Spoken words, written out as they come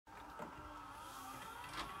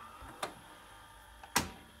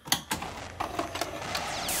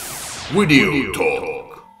Video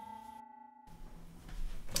Talk.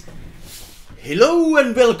 Hello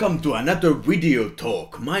and welcome to another Video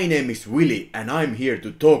Talk. My name is Willy and I'm here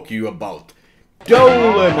to talk to you about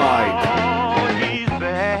Dolemite. He's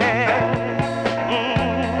bad.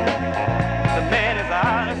 The man is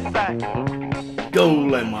out of sight.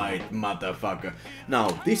 Dolemite, motherfucker. Now,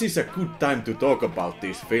 this is a good time to talk about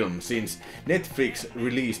this film since Netflix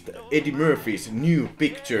released Eddie Murphy's new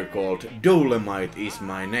picture called Dolemite Is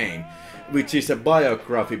My Name, which is a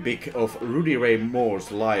biography of Rudy Ray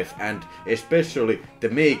Moore's life and especially the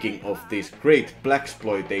making of this great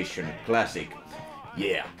blaxploitation classic.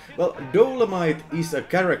 Yeah, well, Dolemite is a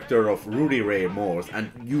character of Rudy Ray Moore, and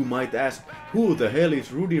you might ask, who the hell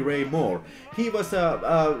is Rudy Ray Moore? He was a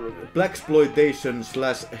blaxploitation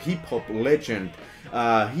slash hip hop legend.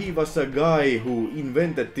 He was a guy who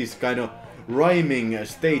invented this kind of rhyming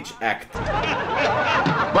stage act.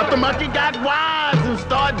 But the monkey got wise and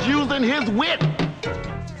started using his wit.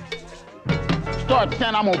 Started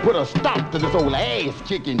saying, I'm gonna put a stop to this old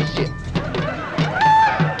ass-kicking shit.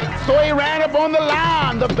 So he ran up on the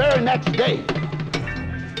line the very next day.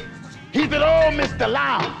 He said, oh, Mr.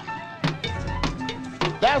 Line,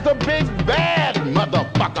 there's a big bad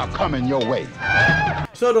motherfucker coming your way.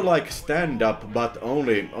 Sort of like stand-up, but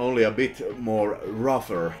only a bit more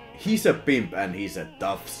rougher. He's a pimp and he's a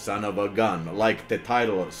tough son of a gun, like the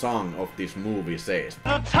title song of this movie says.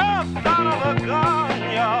 The tough son of a gun,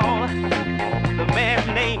 y'all. The man's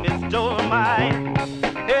name is Dolemite.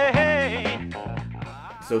 Hey, hey.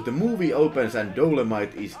 So the movie opens and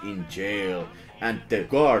Dolemite is in jail. And the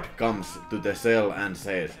guard comes to the cell and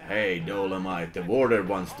says, "Hey Dolemite, the warden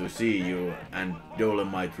wants to see you." And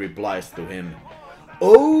Dolemite replies to him,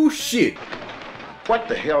 "Oh shit! What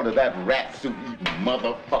the hell did that rat soup eating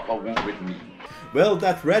motherfucker want with me?" Well,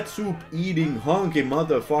 that rat soup eating honky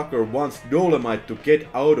motherfucker wants Dolemite to get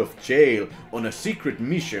out of jail on a secret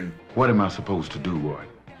mission. What am I supposed to do, Roy?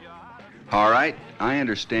 All right, I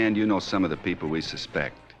understand you know some of the people we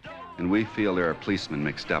suspect, and we feel there are policemen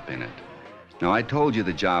mixed up in it. Now, I told you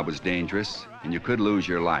the job was dangerous, and you could lose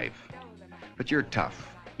your life. But you're tough.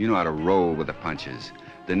 You know how to roll with the punches.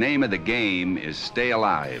 The name of the game is stay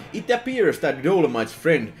alive. It appears that Dolemite's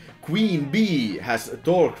friend Queen Bee has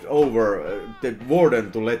talked over the warden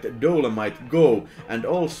to let Dolemite go, and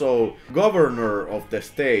also governor of the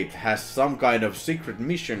state has some kind of secret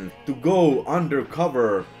mission to go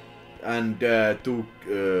undercover and to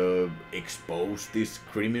expose this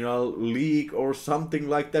criminal league or something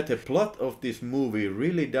like that. The plot of this movie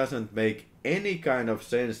really doesn't make any kind of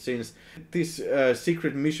sense since this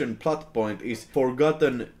secret mission plot point is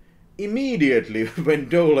forgotten immediately when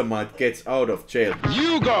Dolemite gets out of jail.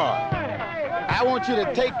 You guard, I want you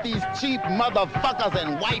to take these cheap motherfuckers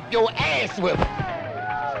and wipe your ass with them.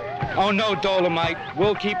 Oh no, Dolemite,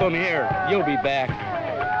 we'll keep him here. You'll be back.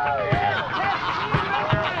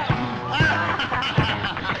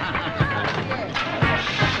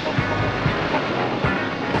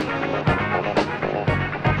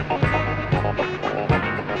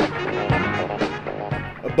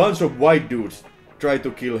 A bunch of white dudes try to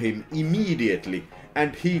kill him immediately,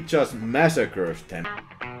 and he just massacres them.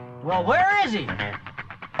 Well, where is he?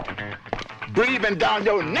 Breathing down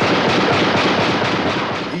your neck.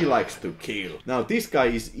 He likes to kill. Now this guy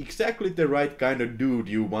is exactly the right kind of dude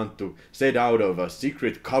you want to set out of a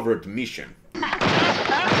secret covered mission.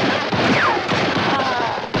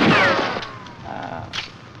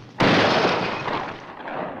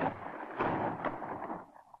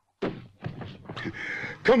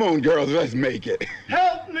 Come on, girls, let's make it.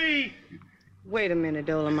 Help me! Wait a minute,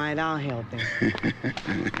 Dolemite, I'll help him.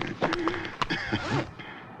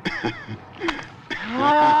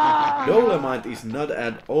 Dolemite is not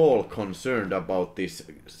at all concerned about this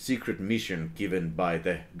secret mission given by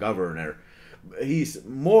the governor. He's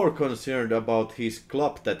more concerned about his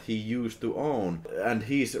club that he used to own, and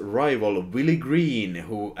his rival Willie Green,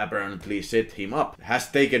 who apparently set him up, has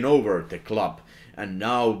taken over the club. And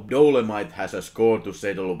now Dolemite has a score to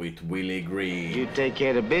settle with Willie Green. You take care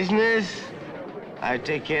of the business, I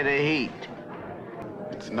take care of the heat.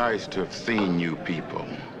 It's nice to have seen you people,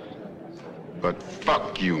 but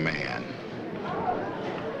fuck you, man.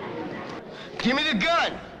 Give me the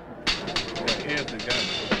gun! Here's the gun.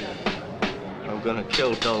 I'm gonna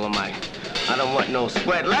kill Dolemite. I don't want no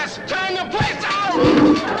sweat. Let's turn the place out!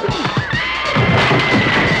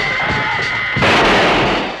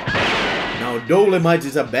 Now Dolemite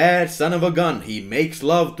is a bad son of a gun. He makes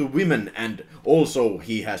love to women and also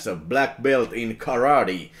he has a black belt in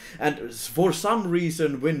karate. And for some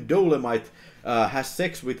reason when Dolemite has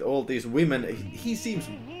sex with all these women, he seems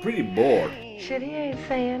pretty bored. Shit, he ain't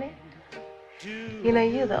saying it. You know,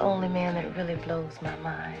 you're the only man that really blows my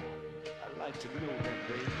mind.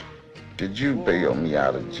 Did you bail me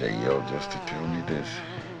out of jail just to tell me this?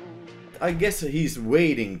 I guess he's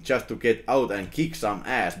waiting just to get out and kick some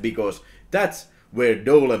ass, because that's where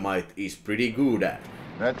Dolemite is pretty good at.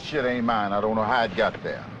 That shit ain't mine. I don't know how it got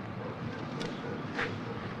there.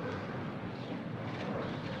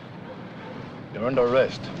 You're under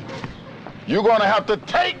arrest. You're gonna have to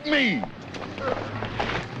take me!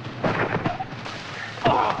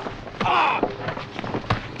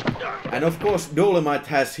 And of course Dolemite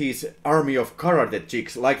has his army of karate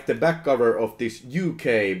chicks, like the back cover of this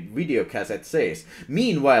UK videocassette says.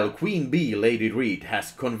 Meanwhile, Queen Bee Lady Reed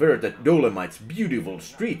has converted Dolemite's beautiful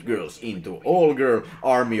street girls into all-girl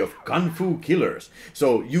army of kung fu killers.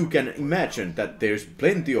 So you can imagine that there's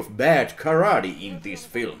plenty of bad karate in this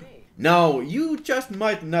film. Now, you just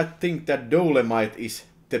might not think that Dolemite is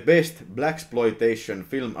the best blaxploitation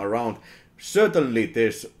film around. Certainly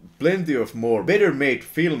there's plenty of more better made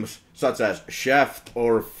films, such as Shaft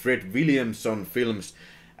or Fred Williamson films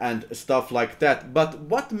and stuff like that. But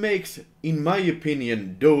what makes, in my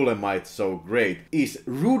opinion, Dolemite so great is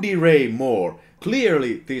Rudy Ray Moore.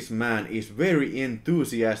 Clearly this man is very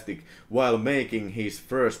enthusiastic while making his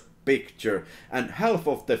first picture, and half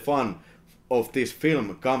of the fun of this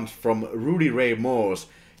film comes from Rudy Ray Moore's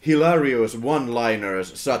hilarious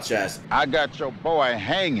one-liners such as, I got your boy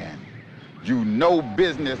hanging. You no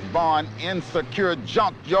business born insecure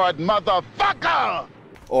junkyard motherfucker!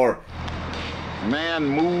 Or, man,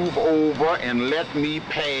 move over and let me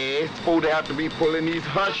pass. Supposed to have to be pulling these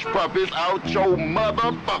hush puppies out your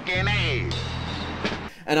motherfucking ass.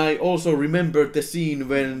 and I also remembered the scene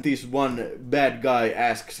when this one bad guy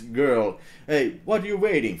asks girl, hey, what are you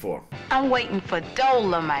waiting for? I'm waiting for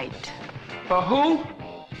Dolemite. For who?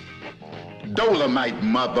 Dolemite,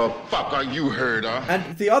 motherfucker, you heard her.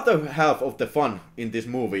 And the other half of the fun in this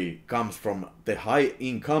movie comes from the high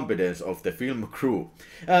incompetence of the film crew.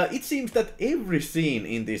 It seems that every scene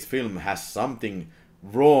in this film has something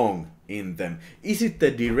wrong in them. Is it the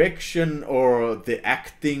direction or the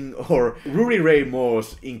acting or Rudy Ray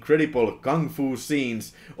Moore's incredible kung fu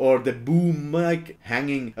scenes or the boom mic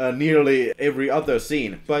hanging nearly every other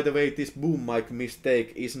scene? By the way, this boom mic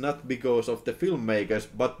mistake is not because of the filmmakers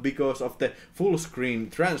but because of the full screen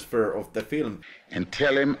transfer of the film. And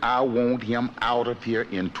tell him I want him out of here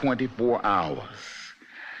in 24 hours.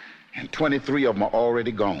 And 23 of them are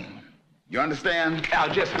already gone. You understand? Al,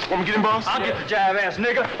 Jesse, want me to get him, boss? I'll get the jive ass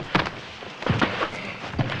nigga.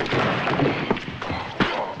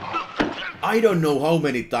 I don't know how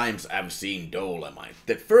many times I've seen Dolemite.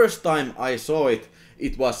 The first time I saw it,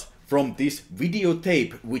 it was from this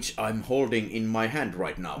videotape which I'm holding in my hand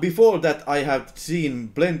right now. Before that I have seen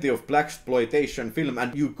plenty of blaxploitation film,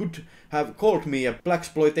 and you could have called me a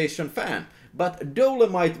blaxploitation fan. But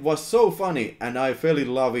Dolemite was so funny and I fell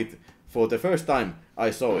in love with it for the first time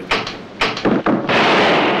I saw it.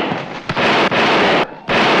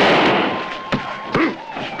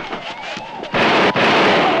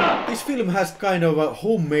 This film has kind of a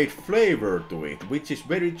homemade flavor to it, which is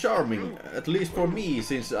very charming, at least for me,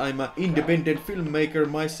 since I'm an independent filmmaker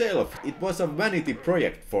myself. It was a vanity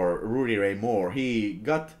project for Rudy Ray Moore. He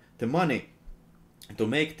got the money to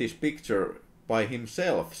make this picture by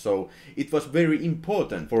himself, so it was very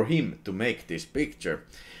important for him to make this picture.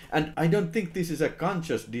 And I don't think this is a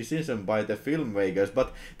conscious decision by the filmmakers,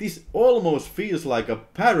 but this almost feels like a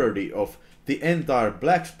parody of the entire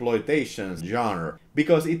blaxploitation genre,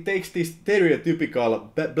 because it takes this stereotypical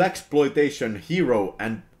blaxploitation hero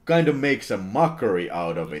and kind of makes a mockery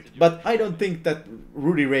out of it. But I don't think that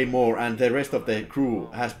Rudy Ray Moore and the rest of the crew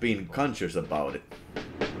has been conscious about it.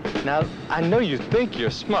 Now, I know you think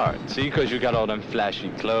you're smart, see, because you got all them flashy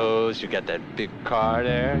clothes, you got that big car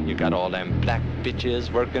there, you got all them black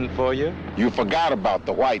bitches working for you. You forgot about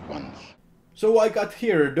the white ones. So I got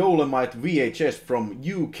here a Dolemite VHS from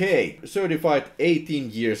UK, certified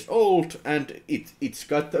 18 years old, and it's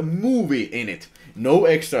got a movie in it. No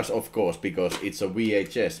extras, of course, because it's a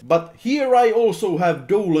VHS. But here I also have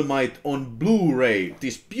Dolemite on Blu-ray,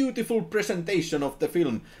 this beautiful presentation of the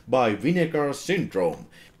film by Vinegar Syndrome.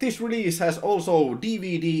 This release has also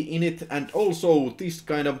DVD in it and also this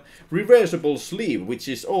kind of reversible sleeve, which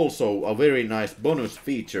is also a very nice bonus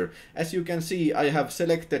feature. As you can see, I have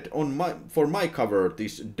selected for my cover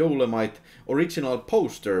this Dolemite original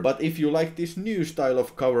poster, but if you like this new style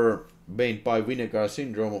of cover made by Vinegar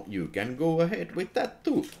Syndrome, you can go ahead with that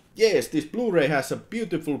too. Yes, this Blu-ray has a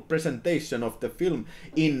beautiful presentation of the film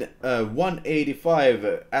in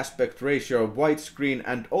 185 aspect ratio widescreen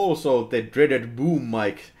and also the dreaded boom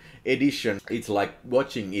mic edition. It's like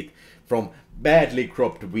watching it from badly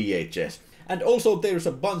cropped VHS. And also there's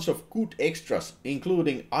a bunch of good extras,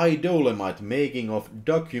 including Dolemite making of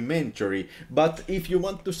documentary, but if you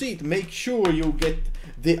want to see it, make sure you get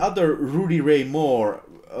the other Rudy Ray Moore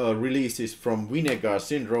releases from Vinegar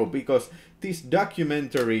Syndrome, because this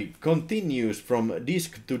documentary continues from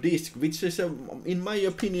disc to disc, which is, in my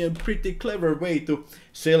opinion, pretty clever way to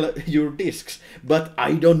sell your discs. But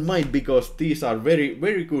I don't mind, because these are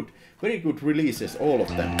very good releases, all of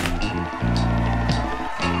them.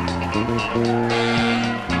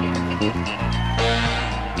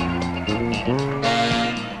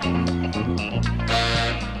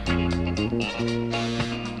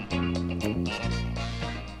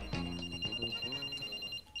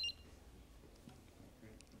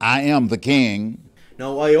 I am the king.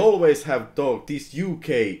 Now I always have thought this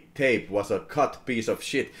UK tape was a cut piece of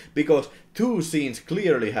shit, because 2 scenes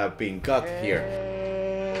clearly have been cut here.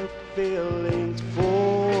 Feelings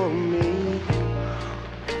for me.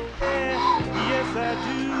 Yes, I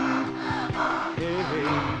do.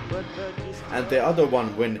 And the other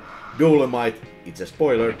one when Dolemite, it's a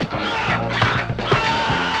spoiler,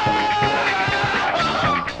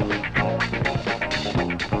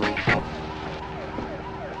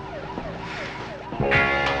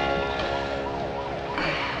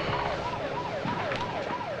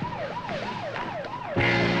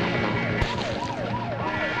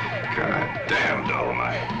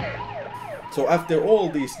 so after all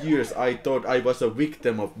these years I thought I was a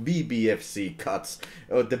victim of BBFC cuts,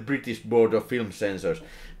 the British Board of Film Censors.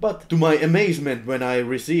 But to my amazement, when I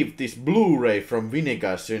received this Blu-ray from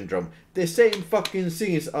Vinegar Syndrome, the same fucking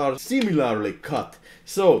scenes are similarly cut.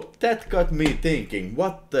 So that got me thinking,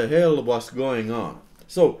 what the hell was going on?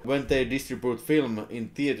 So, when they distribute film in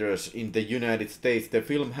theaters in the United States, the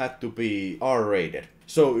film had to be R-rated.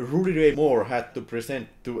 So, Rudy Ray Moore had to present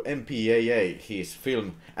to MPAA his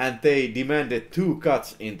film, and they demanded 2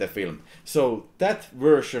 cuts in the film. So, that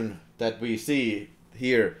version that we see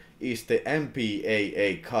here is the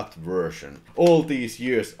MPAA cut version. All these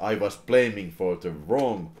years I was blaming for the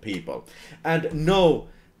wrong people. And no,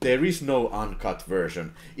 there is no uncut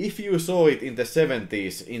version. If you saw it in the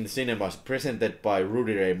 70s in cinemas presented by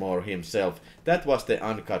Rudy Ray Moore himself, that was the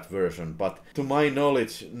uncut version, but to my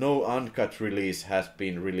knowledge no uncut release has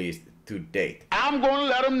been released to date. I'm gonna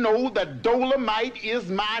let them know that Dolemite is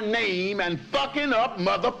my name and fucking up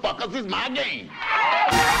motherfuckers is my game.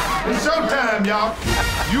 It's showtime, y'all.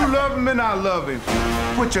 You love him and I love him.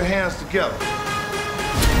 Put your hands together.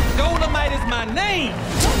 Dolemite is my name.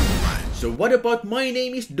 So what about My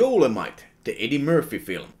Name is Dolemite, the Eddie Murphy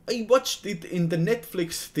film? I watched it in the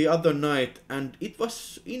Netflix the other night, and it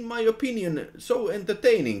was, in my opinion, so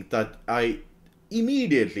entertaining that I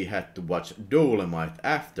immediately had to watch Dolemite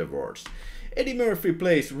afterwards. Eddie Murphy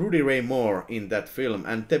plays Rudy Ray Moore in that film,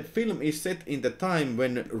 and the film is set in the time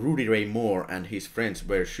when Rudy Ray Moore and his friends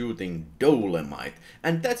were shooting Dolemite.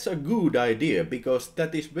 And that's a good idea, because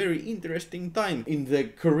that is very interesting time in the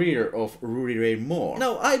career of Rudy Ray Moore.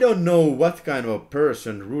 Now, I don't know what kind of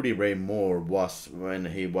person Rudy Ray Moore was when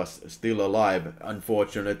he was still alive.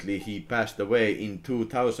 Unfortunately, he passed away in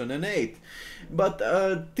 2008. But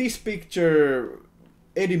this picture,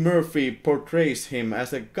 Eddie Murphy portrays him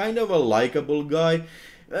as a kind of a likable guy.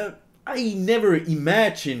 I never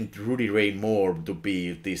imagined Rudy Ray Moore to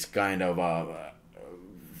be this kind of a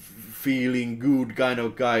feeling good kind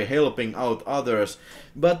of guy, helping out others.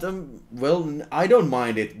 But, well, I don't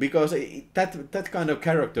mind it, because that kind of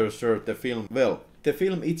character served the film well. The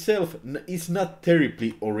film itself is not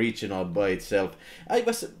terribly original by itself.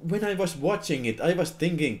 When I was watching it, I was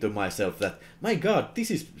thinking to myself that, my god,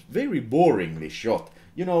 this is very boringly shot.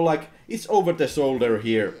 You know, like, it's over the shoulder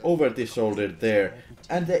here, over the shoulder there.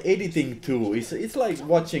 And the editing too, it's like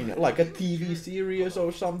watching like a TV series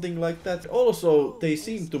or something like that. Also, they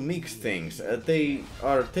seem to mix things. They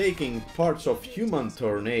are taking parts of Human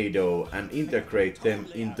Tornado and integrate them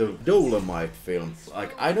into Dolemite film.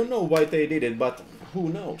 Like, I don't know why they did it, but who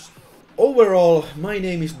knows. Overall, My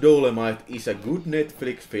Name is Dolemite is a good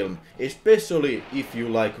Netflix film, especially if you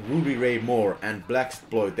like Rudy Ray Moore and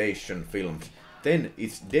blaxploitation films. Then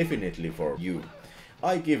it's definitely for you.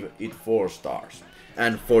 I give it 4 stars.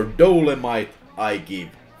 And for Dolemite, I give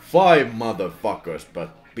 5 motherfuckers, but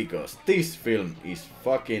because this film is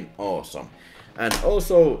fucking awesome. And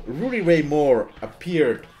also, Rudy Ray Moore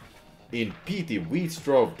appeared in P.T.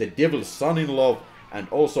 Wheatstraw, The Devil's Son-in-Law, and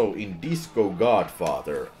also in Disco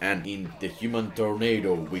Godfather, and in The Human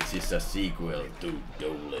Tornado, which is a sequel to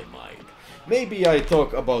Dolemite. Maybe I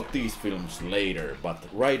talk about these films later, but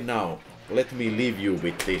right now, let me leave you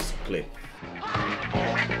with this clip.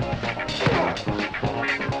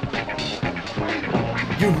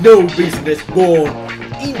 You know business born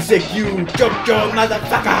in insecure jojo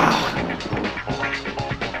motherfucker!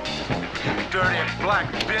 You dirty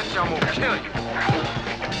black bitch, I'm gonna kill you.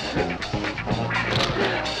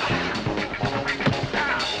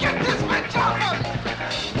 Get this bitch off of me!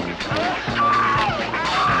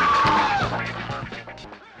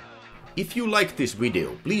 If you like this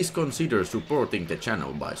video, please consider supporting the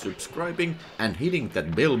channel by subscribing and hitting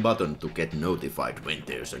that bell button to get notified when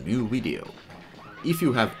there's a new video. If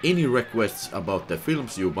you have any requests about the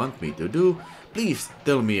films you want me to do, please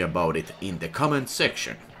tell me about it in the comment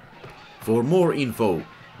section. For more info,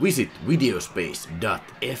 visit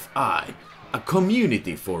videospace.fi, a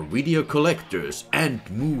community for video collectors and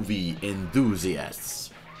movie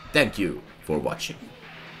enthusiasts. Thank you for watching.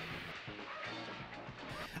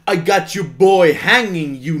 I got you boy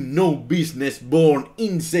hanging, you no business born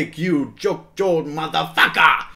insecure jojo motherfucker!